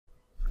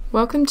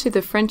Welcome to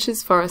the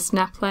French's Forest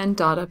NAPLAN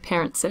Data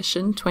Parent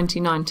Session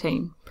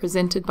 2019,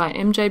 presented by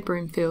MJ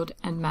Broomfield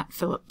and Matt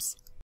Phillips.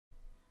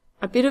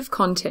 A bit of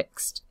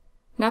context.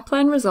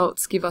 NAPLAN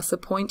results give us a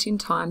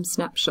point-in-time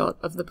snapshot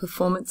of the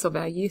performance of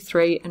our Year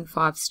 3 and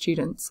 5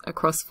 students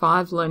across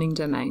 5 learning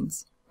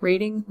domains: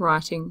 reading,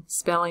 writing,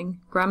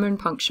 spelling, grammar and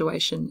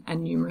punctuation,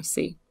 and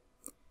numeracy.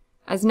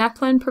 As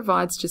NAPLAN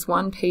provides just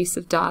one piece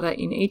of data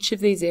in each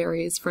of these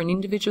areas for an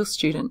individual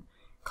student,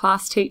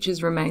 class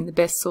teachers remain the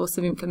best source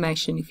of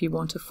information if you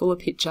want a fuller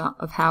picture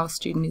of how a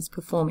student is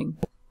performing.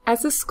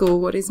 As a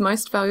school, what is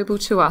most valuable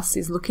to us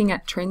is looking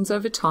at trends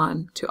over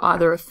time to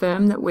either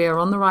affirm that we are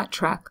on the right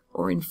track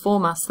or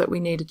inform us that we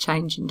need a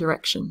change in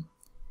direction.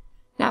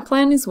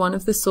 NAPLAN is one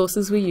of the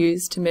sources we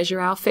use to measure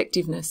our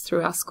effectiveness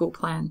through our school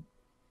plan.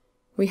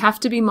 We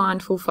have to be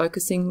mindful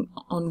focusing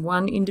on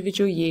one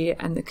individual year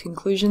and the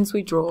conclusions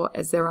we draw,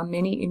 as there are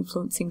many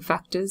influencing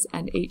factors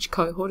and each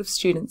cohort of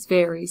students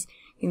varies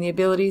in the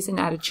abilities and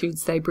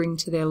attitudes they bring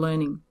to their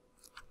learning.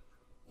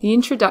 The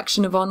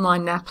introduction of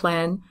online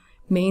NAPLAN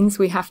means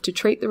we have to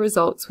treat the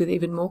results with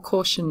even more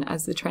caution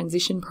as the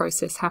transition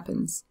process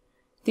happens.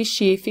 This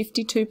year,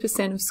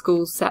 52% of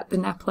schools sat the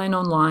NAPLAN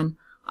online,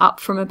 up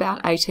from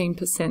about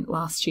 18%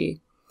 last year.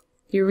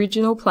 The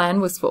original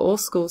plan was for all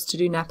schools to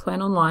do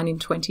NAPLAN online in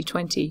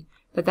 2020,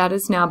 but that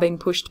has now been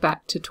pushed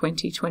back to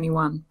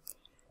 2021.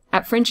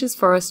 At French's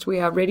Forest, we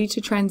are ready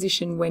to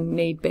transition when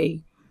need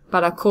be,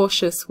 but are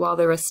cautious while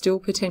there are still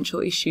potential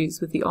issues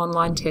with the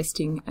online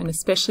testing, and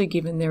especially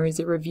given there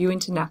is a review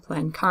into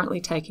NAPLAN currently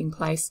taking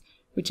place,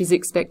 which is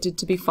expected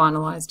to be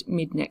finalised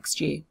mid-next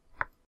year.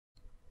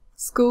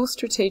 School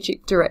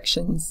strategic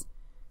directions.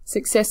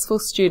 Successful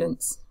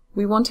students.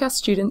 We want our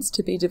students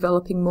to be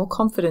developing more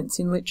confidence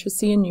in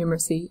literacy and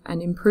numeracy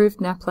and improved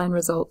NAPLAN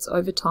results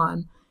over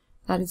time.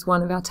 That is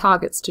one of our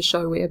targets to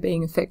show we are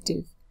being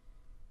effective.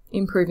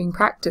 Improving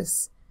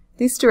practice.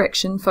 This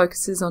direction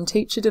focuses on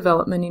teacher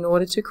development in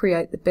order to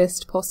create the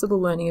best possible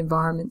learning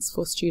environments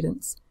for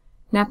students.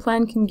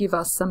 NAPLAN can give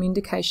us some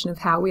indication of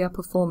how we are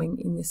performing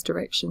in this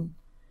direction.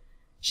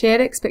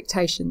 Shared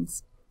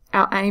expectations.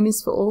 Our aim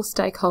is for all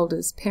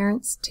stakeholders,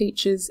 parents,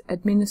 teachers,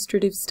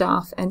 administrative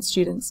staff and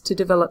students to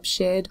develop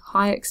shared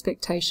high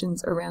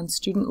expectations around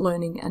student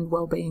learning and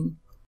well-being.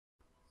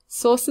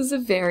 Sources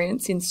of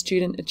variance in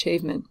student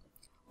achievement.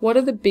 What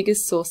are the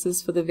biggest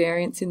sources for the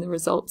variance in the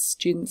results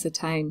students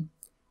attain?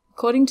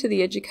 According to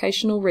the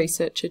educational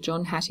researcher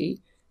John Hattie,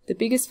 the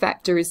biggest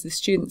factor is the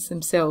students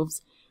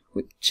themselves,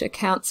 which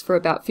accounts for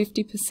about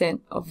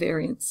 50% of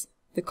variance.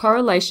 The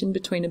correlation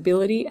between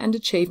ability and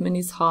achievement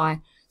is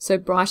high, so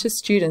brighter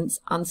students,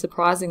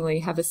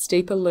 unsurprisingly, have a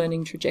steeper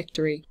learning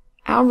trajectory.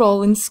 Our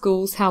role in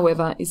schools,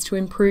 however, is to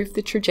improve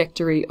the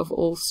trajectory of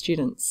all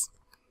students.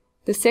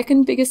 The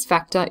second biggest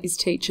factor is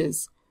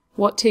teachers.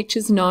 What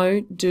teachers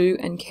know, do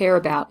and care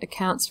about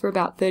accounts for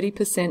about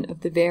 30%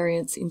 of the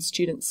variance in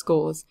student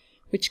scores,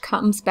 which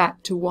comes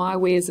back to why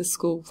we as a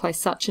school place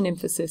such an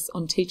emphasis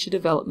on teacher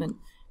development,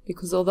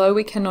 because although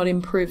we cannot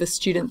improve a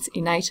student's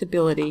innate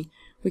ability,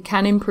 we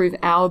can improve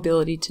our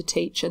ability to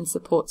teach and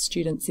support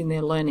students in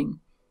their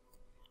learning.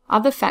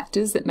 Other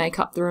factors that make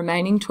up the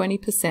remaining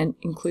 20%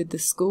 include the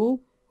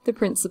school, the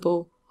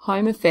principal,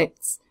 home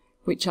effects,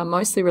 which are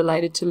mostly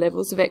related to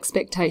levels of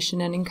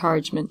expectation and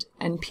encouragement,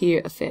 and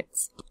peer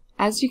effects.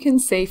 As you can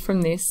see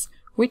from this,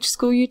 which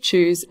school you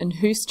choose and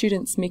who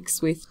students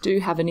mix with do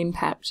have an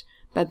impact,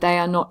 but they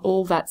are not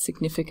all that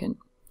significant.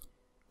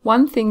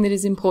 One thing that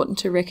is important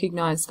to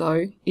recognise,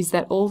 though, is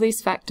that all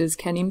these factors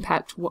can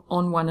impact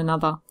on one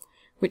another,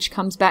 which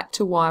comes back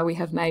to why we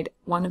have made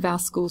one of our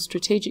school's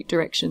strategic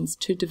directions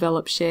to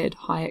develop shared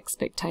high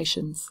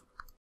expectations.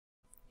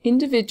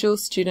 Individual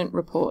student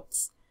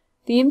reports.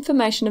 The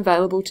information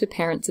available to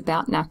parents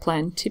about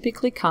NAPLAN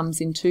typically comes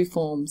in two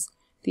forms: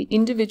 the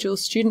individual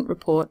student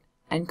report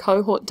and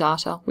cohort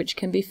data, which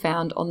can be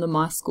found on the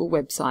My School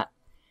website.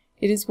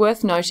 It is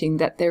worth noting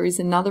that there is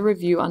another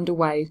review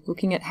underway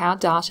looking at how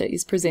data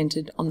is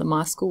presented on the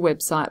My School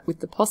website, with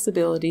the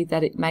possibility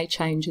that it may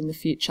change in the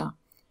future.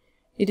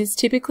 It is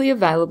typically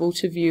available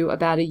to view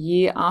about a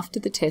year after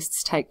the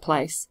tests take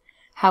place.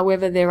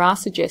 However, there are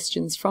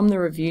suggestions from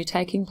the review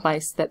taking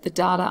place that the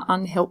data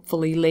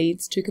unhelpfully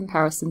leads to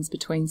comparisons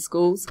between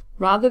schools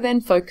rather than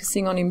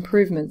focusing on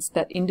improvements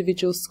that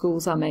individual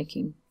schools are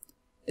making.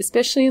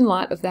 Especially in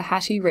light of the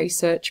Hattie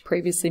research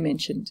previously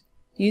mentioned,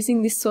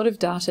 using this sort of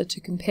data to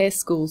compare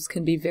schools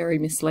can be very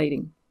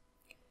misleading.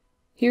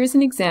 Here is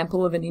an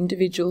example of an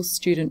individual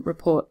student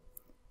report.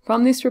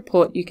 From this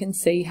report you can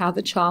see how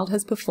the child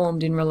has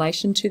performed in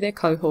relation to their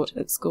cohort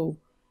at school,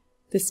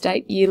 the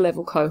state year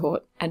level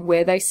cohort, and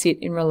where they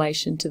sit in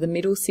relation to the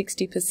middle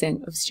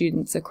 60% of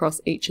students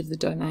across each of the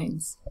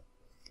domains.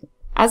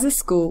 As a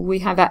school, we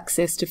have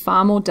access to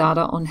far more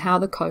data on how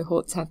the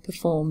cohorts have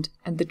performed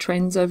and the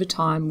trends over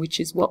time, which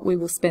is what we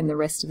will spend the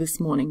rest of this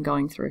morning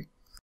going through.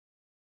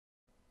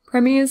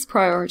 Premier's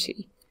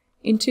priority.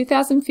 In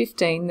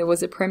 2015, there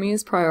was a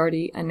Premier's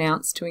priority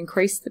announced to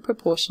increase the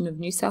proportion of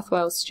New South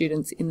Wales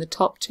students in the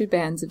top 2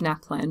 bands of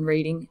NAPLAN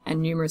reading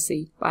and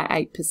numeracy by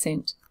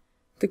 8%.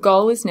 The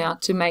goal is now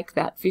to make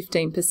that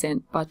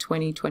 15% by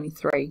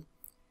 2023.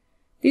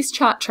 This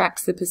chart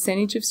tracks the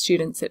percentage of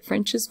students at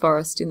Frenchs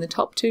Forest in the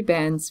top two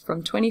bands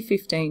from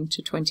 2015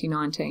 to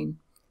 2019.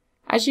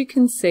 As you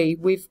can see,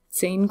 we've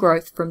seen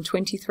growth from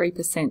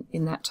 23%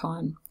 in that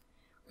time.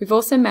 We've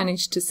also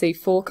managed to see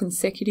 4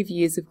 consecutive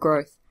years of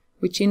growth,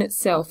 which in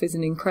itself is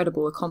an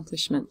incredible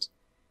accomplishment.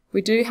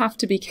 We do have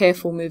to be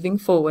careful moving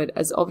forward,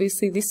 as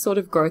obviously this sort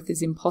of growth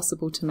is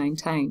impossible to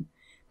maintain,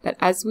 but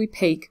as we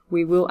peak,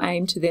 we will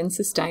aim to then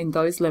sustain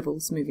those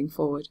levels moving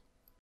forward.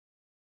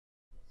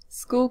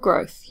 School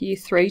growth, Year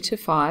 3 to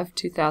 5,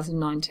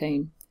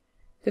 2019.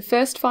 The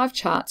first 5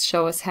 charts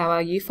show us how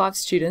our Year 5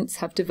 students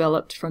have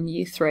developed from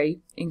Year 3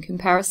 in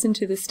comparison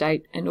to the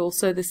state and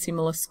also the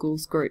similar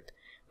schools group,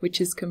 which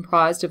is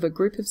comprised of a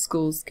group of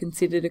schools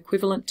considered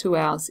equivalent to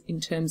ours in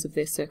terms of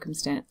their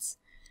circumstance.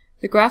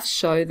 The graphs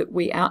show that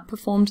we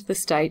outperformed the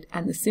state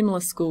and the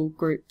similar school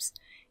groups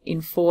in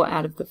 4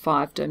 out of the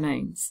 5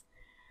 domains.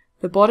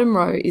 The bottom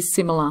row is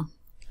similar.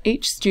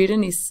 Each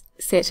student is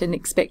set an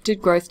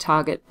expected growth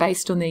target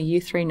based on their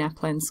Year 3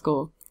 NAPLAN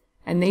score,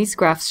 and these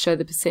graphs show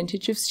the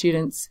percentage of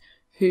students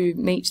who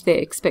meet their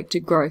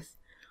expected growth.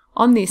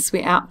 On this,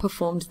 we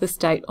outperformed the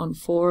state on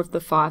 4 of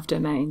the 5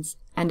 domains,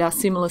 and our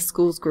similar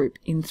schools group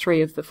in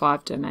 3 of the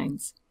 5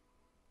 domains.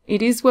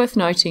 It is worth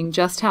noting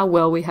just how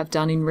well we have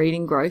done in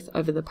reading growth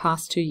over the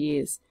past 2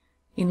 years.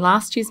 In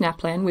last year's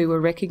NAPLAN, we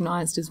were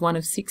recognised as one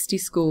of 60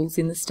 schools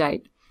in the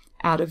state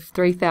out of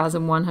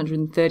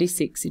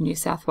 3,136 in New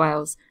South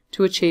Wales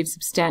to achieve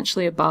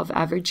substantially above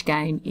average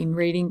gain in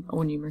reading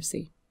or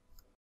numeracy.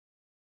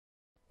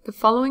 The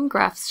following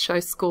graphs show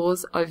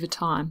scores over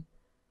time.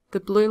 The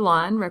blue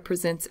line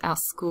represents our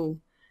school,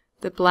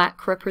 the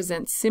black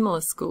represents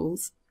similar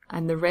schools,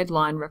 and the red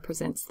line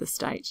represents the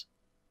state.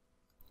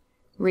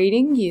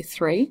 Reading, Year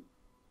 3.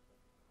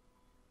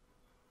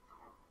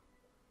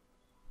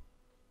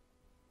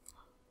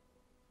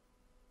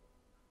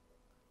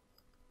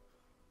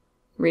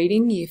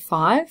 Reading, Year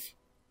 5.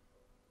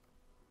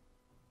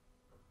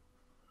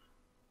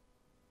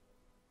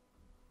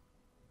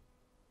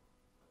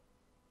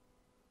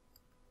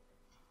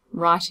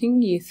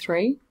 Writing, Year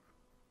 3.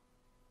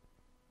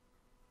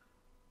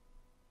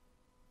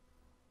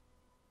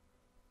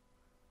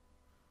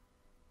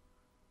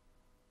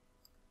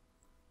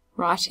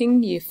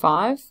 Writing, Year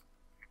 5.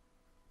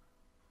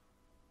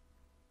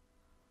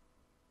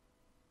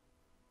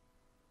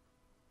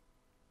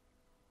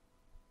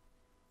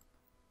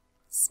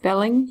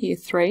 Spelling, Year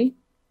 3.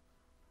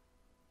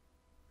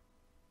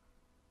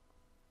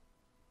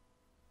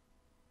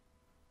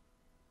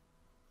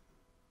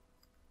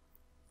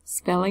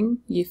 Spelling,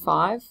 Year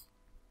 5.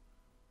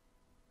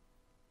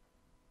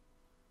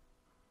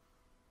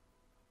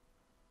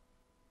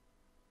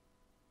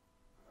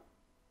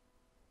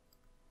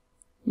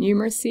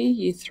 Numeracy,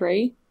 Year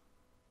 3.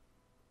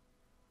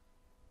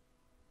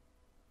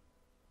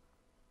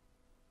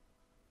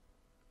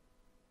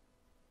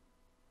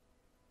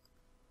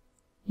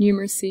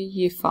 Numeracy,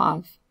 Year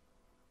 5.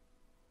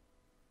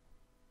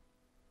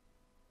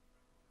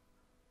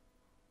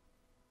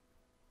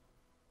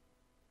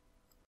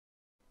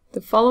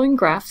 The following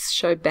graphs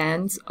show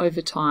bands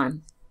over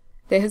time.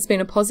 There has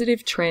been a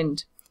positive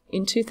trend.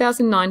 In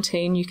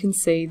 2019, you can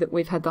see that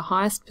we've had the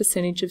highest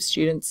percentage of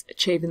students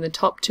achieving the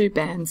top 2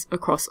 bands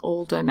across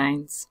all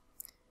domains.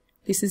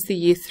 This is the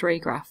Year 3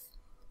 graph.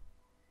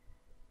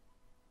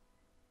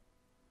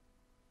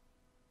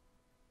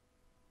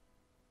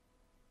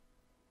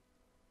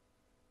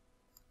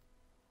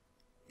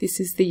 This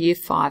is the Year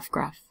 5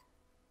 graph.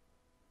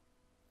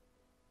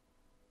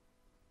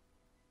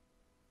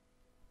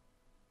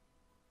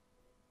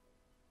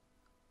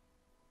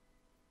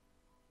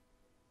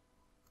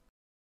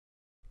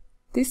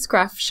 This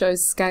graph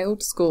shows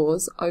scaled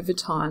scores over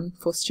time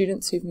for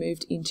students who've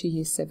moved into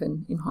Year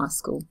 7 in high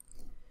school.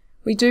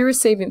 We do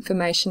receive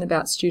information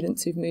about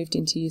students who've moved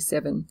into Year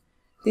 7.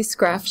 This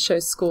graph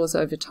shows scores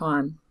over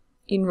time.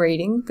 In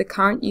reading, the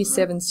current Year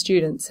 7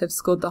 students have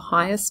scored the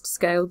highest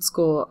scaled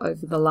score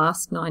over the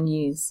last 9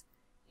 years.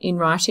 In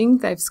writing,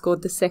 they've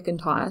scored the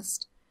second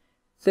highest,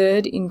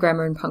 third in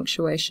grammar and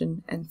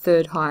punctuation, and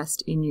third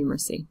highest in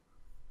numeracy.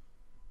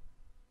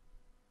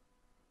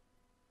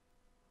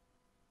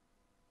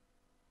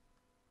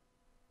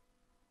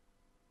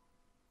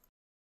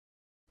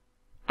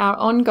 Our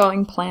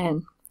ongoing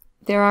plan.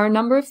 There are a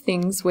number of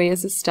things we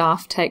as a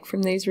staff take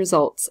from these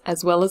results,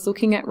 as well as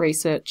looking at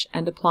research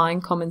and applying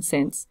common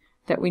sense,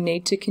 that we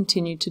need to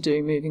continue to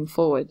do moving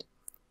forward.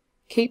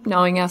 Keep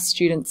knowing our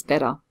students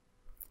better.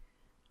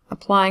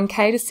 Applying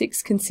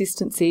K-6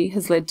 consistency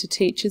has led to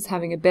teachers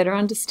having a better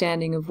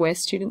understanding of where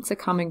students are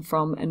coming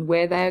from and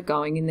where they are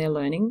going in their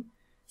learning.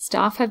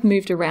 Staff have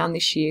moved around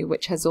this year,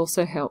 which has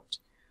also helped.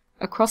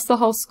 Across the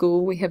whole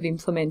school, we have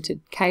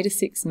implemented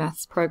K-6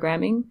 maths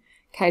programming,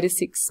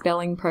 K-6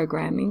 spelling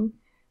programming,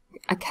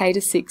 a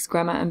K-6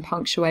 grammar and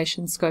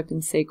punctuation scope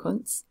and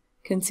sequence,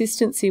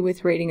 consistency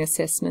with reading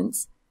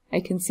assessments,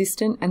 a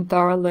consistent and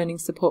thorough learning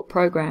support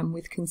program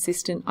with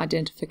consistent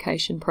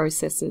identification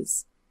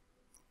processes.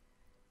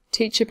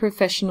 Teacher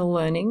professional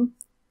learning,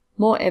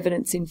 more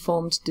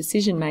evidence-informed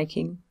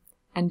decision-making,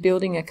 and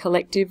building a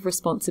collective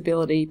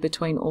responsibility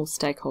between all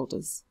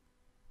stakeholders.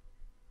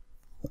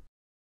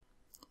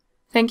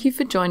 Thank you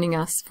for joining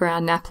us for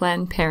our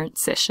NAPLAN parent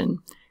session,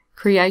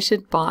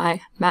 created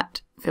by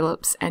Matt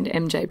Phillips and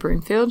MJ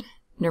Broomfield,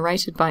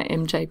 narrated by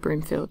MJ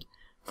Broomfield.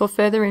 For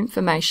further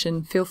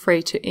information, feel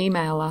free to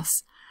email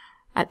us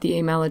at the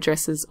email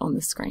addresses on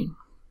the screen.